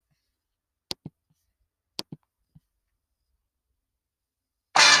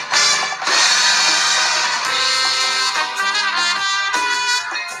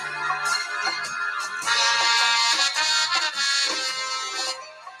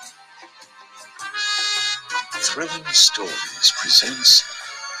Thrilling Stories presents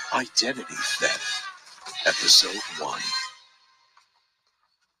Identity Theft, Episode 1.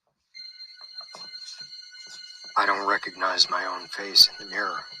 I don't recognize my own face in the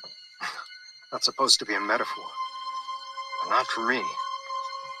mirror. That's supposed to be a metaphor, but not for me.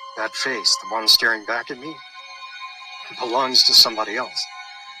 That face, the one staring back at me, belongs to somebody else.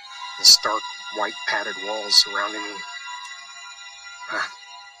 The stark, white padded walls surrounding me.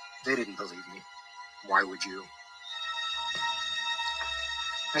 They didn't believe me. Why would you?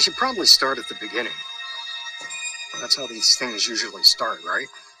 I should probably start at the beginning. That's how these things usually start, right?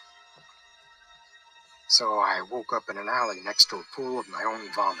 So I woke up in an alley next to a pool of my own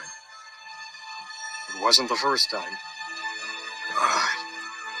vomit. It wasn't the first time.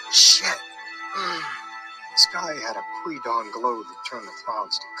 Shit. The sky had a pre-dawn glow that turned the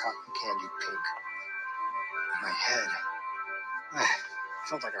clouds to cotton candy pink. In my head, I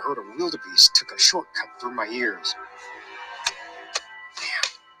felt like I heard a wildebeest took a shortcut through my ears.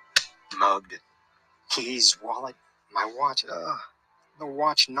 Damn. Mugged. Keys, wallet, my watch. The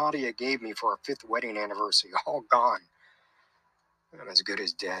watch Nadia gave me for our 5th wedding anniversary, all gone. I'm as good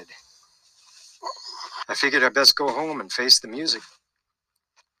as dead. I figured I'd best go home and face the music.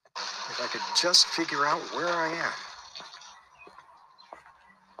 If I could just figure out where I am.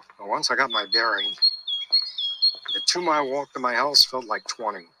 Well, once I got my bearings, the 2-mile walk to my house felt like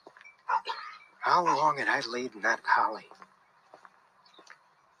 20. How long had I laid in that alley?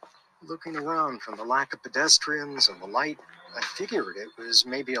 Looking around from the lack of pedestrians and the light, I figured it was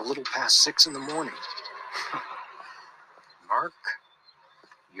maybe a little past 6 in the morning. Mark,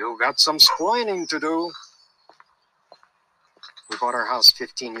 you got some splaining to do. We bought our house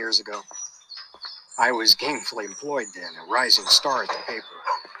 15 years ago. I was gainfully employed then, a rising star at the paper.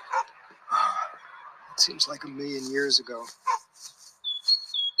 It seems like a million years ago.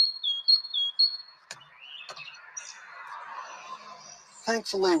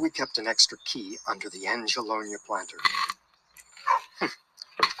 Thankfully, we kept an extra key under the Angelonia planter.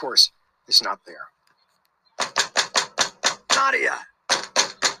 Of course, it's not there. Nadia!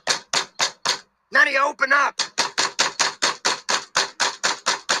 Nadia, open up!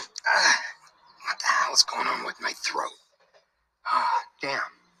 What the hell's going on with my throat? Damn.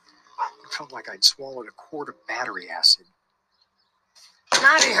 It felt like I'd swallowed a quart of battery acid.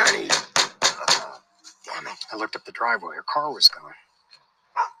 Nadia, honey! Damn it. I looked up the driveway. Her car was gone.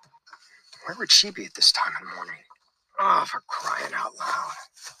 Where would she be at this time in the morning? For crying out loud.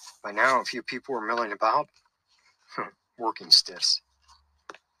 By now, a few people were milling about. Working stiffs.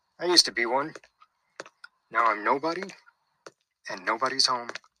 I used to be one. Now I'm nobody, and nobody's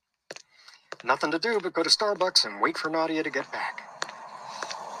home. Nothing to do but go to Starbucks and wait for Nadia to get back.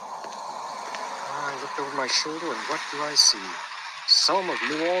 I looked over my shoulder, and what do I see? Some of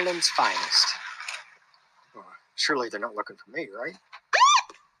New Orleans' finest. Well, surely they're not looking for me, right?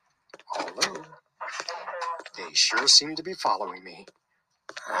 Although, they sure seem to be following me.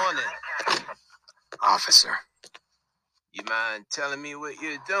 Morning. Officer. You mind telling me what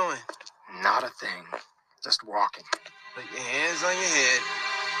you're doing? Not a thing. Just walking. Put your hands on your head.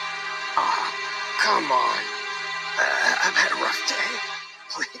 Come on. I've had a rough day.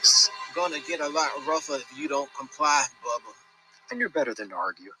 Please. Gonna get a lot rougher if you don't comply, Bubba. I knew better than to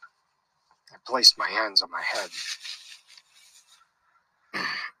argue. I placed my hands on my head.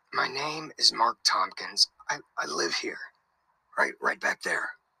 My name is Mark Tompkins. I live here. Right back there.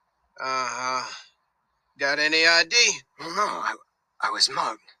 Got any ID? Well, no, I was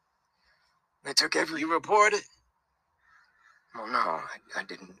mugged. They took every... You reported? Well, no, I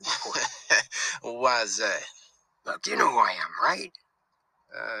didn't report it. Why's that? Look, you know who I am, right?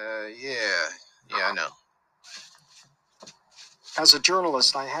 Yeah, I know. As a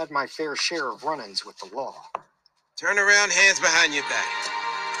journalist, I had my fair share of run-ins with the law. Turn around, hands behind your back.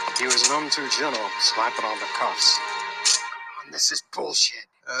 He was none too gentle, slapping on the cuffs. This is bullshit.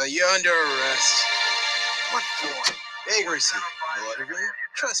 You're under arrest. What for? Vagrancy, loitering,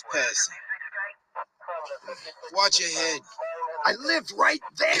 trespassing. Watch your head. I live right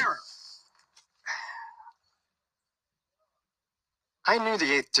there. I knew the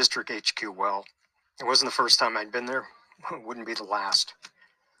 8th District HQ well. It wasn't the first time I'd been there. It wouldn't be the last.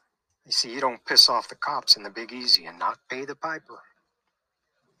 You see, you don't piss off the cops in the Big Easy and not pay the piper.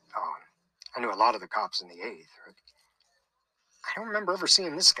 Oh, I knew a lot of the cops in the 8th. I don't remember ever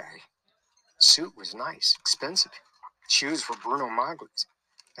seeing this guy. The suit was nice, expensive. Shoes were Bruno Magli's.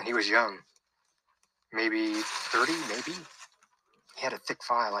 And he was young. Maybe 30, maybe. He had a thick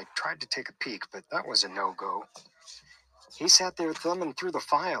file. I tried to take a peek, but that was a no-go. He sat there thumbing through the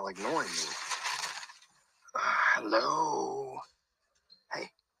file, ignoring me. Hello? Hey.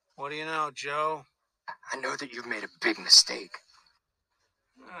 What do you know, Joe? I know that you've made a big mistake.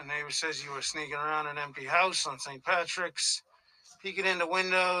 Neighbor says you were sneaking around an empty house on St. Patrick's, peeking into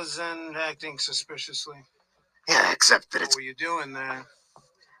windows and acting suspiciously. Yeah, except that What it's... were you doing there?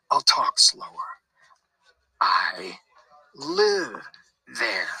 I'll talk slower. I live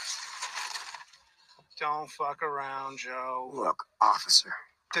there. Don't fuck around, Joe. Look, officer.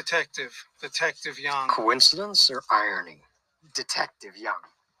 Detective Young. Coincidence or irony? Detective Young.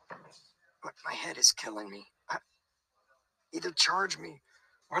 But my head is killing me. Either charge me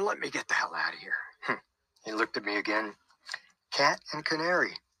or let me get the hell out of here. He looked at me again. Cat and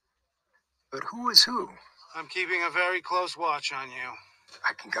canary. But who is who? I'm keeping a very close watch on you.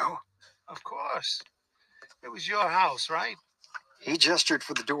 I can go? Of course. It was your house, right? He gestured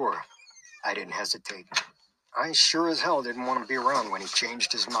for the door. I didn't hesitate. I sure as hell didn't want to be around when he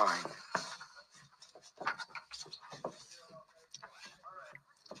changed his mind.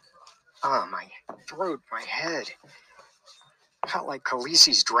 My throat, my head. Felt like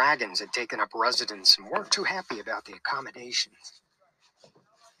Khaleesi's dragons had taken up residence and weren't too happy about the accommodations.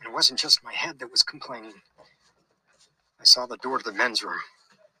 And it wasn't just my head that was complaining. I saw the door to the men's room.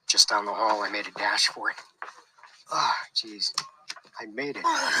 Just down the hall, I made a dash for it. Jeez. I made it.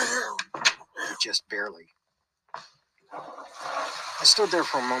 But just barely. I stood there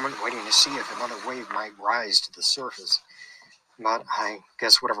for a moment, waiting to see if another wave might rise to the surface. But I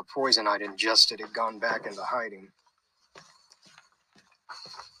guess whatever poison I'd ingested had gone back into hiding.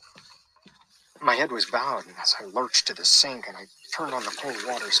 My head was bowed as I lurched to the sink and I turned on the cold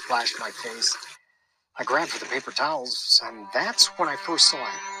water, splashed my face. I grabbed for the paper towels, and that's when I first saw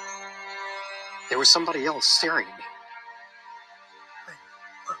it. There was somebody else staring at me.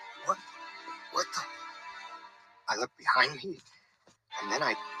 What the? I looked behind me, and then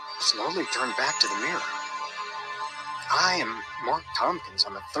I slowly turned back to the mirror. I am Mark Tompkins.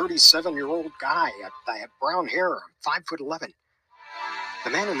 I'm a 37-year-old guy. I have brown hair. I'm 5'11". The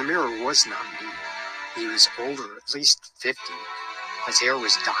man in the mirror was not me. He was older, at least 50. His hair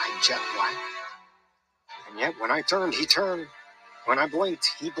was dyed jet black. And yet, when I turned, he turned. When I blinked,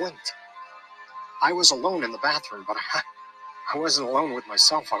 he blinked. I was alone in the bathroom, but I wasn't alone with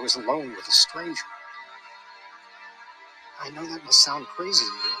myself. I was alone with a stranger. I know that must sound crazy.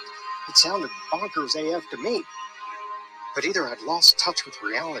 It sounded bonkers AF to me. But either I'd lost touch with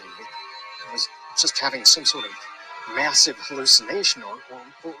reality, I was just having some sort of massive hallucination,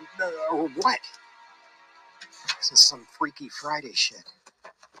 or what? This is some Freaky Friday shit.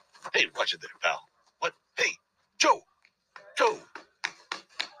 Hey, watch it there, pal. What? Hey, Joe! Joe!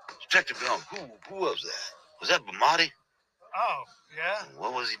 Detective Young, who was that? Was that Bamati? Oh, yeah?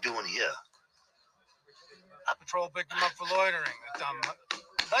 What was he doing here? Patrol picked him up for loitering.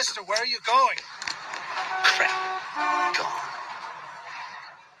 Lester, where are you going? Crap. Gone.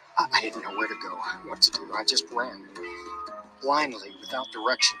 I didn't know where to go, what to do. I just ran. Blindly, without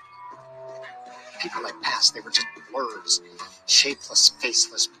direction. People I passed, they were just blurs. Shapeless,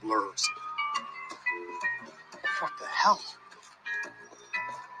 faceless blurs. What the hell?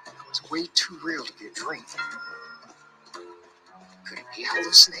 It was way too real to be a dream. Could it be a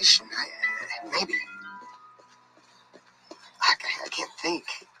hallucination? Maybe. I can't think.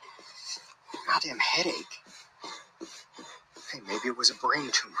 Goddamn headache. Hey, maybe it was a brain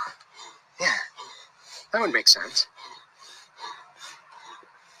tumor. Yeah, that would make sense.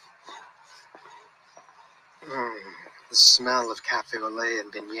 The smell of cafe au lait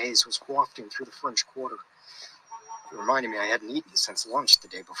and beignets was wafting through the French Quarter. It reminded me I hadn't eaten since lunch the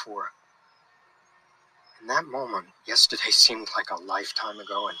day before. In that moment, yesterday seemed like a lifetime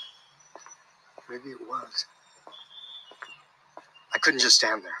ago, and maybe it was. I couldn't just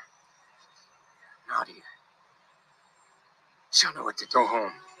stand there. Nadia. She'll know what to do. Go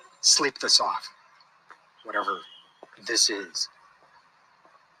home. Sleep this off. Whatever this is.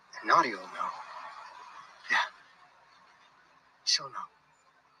 And Nadia will know. Yeah. She'll know.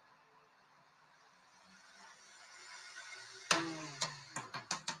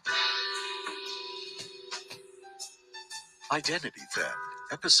 Identity Theft,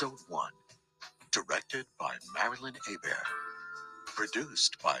 Episode 1. Directed by Marilyn Hebert.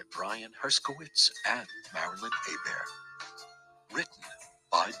 Produced by Brian Herskowitz and Marilyn Hebert. Written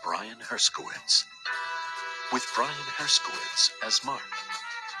by Brian Herskowitz. With Brian Herskowitz as Mark.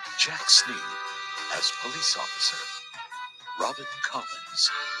 Jack Sneed as Police Officer. Robin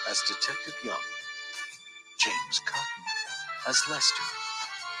Collins as Detective Young. James Cotton as Lester.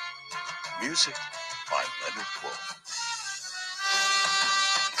 Music by Leonard Wolf.